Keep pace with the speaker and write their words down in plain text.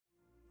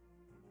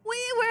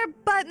are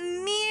but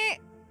mere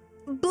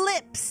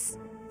blips.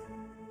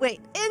 Wait,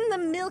 in the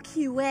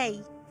Milky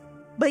Way.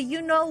 But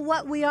you know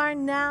what we are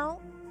now?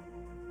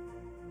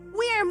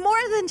 We are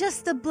more than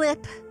just a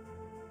blip.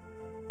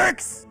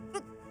 X.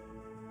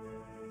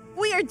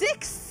 We are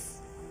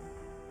dicks.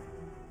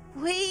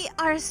 We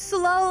are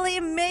slowly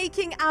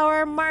making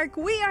our mark.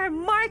 We are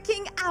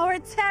marking our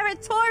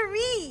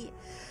territory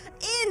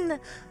in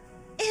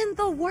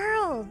the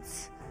world.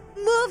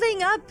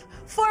 Moving up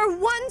for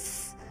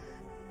once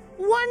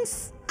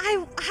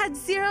I had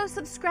 0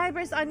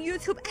 subscribers on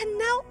YouTube and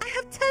now I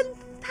have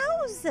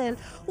 10,000.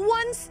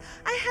 Once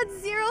I had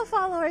 0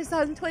 followers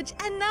on Twitch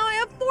and now I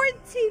have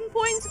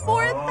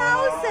 14.4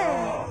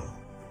 thousand.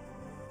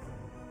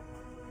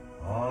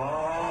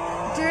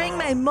 During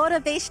my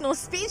motivational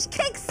speech,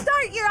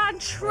 kickstart, you're on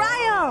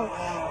trial.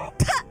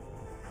 Puh.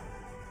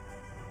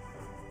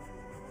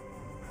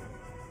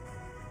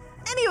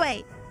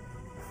 Anyway,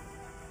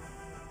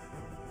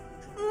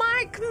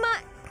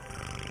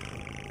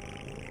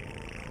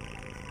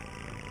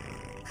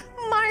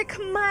 mark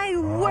my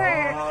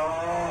word.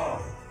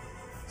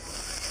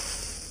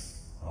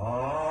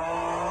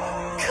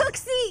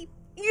 Cooksie,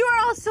 you're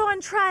also on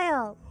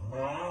trial.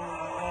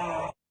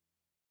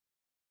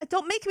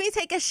 Don't make me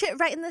take a shit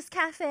right in this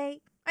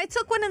cafe. I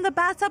took one in the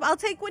bathtub. I'll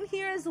take one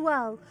here as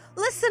well.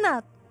 Listen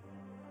up.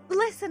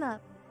 Listen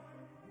up.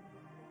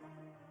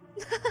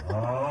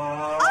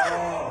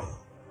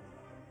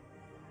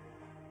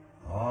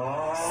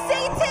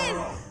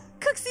 Satan!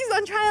 Cooksie's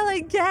on trial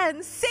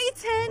again.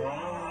 Satan!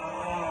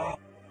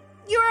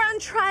 You're on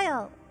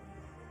trial.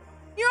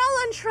 You're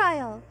all on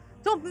trial.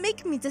 Don't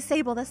make me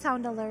disable the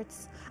sound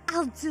alerts.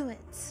 I'll do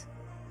it.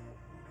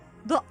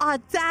 The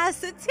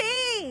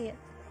audacity!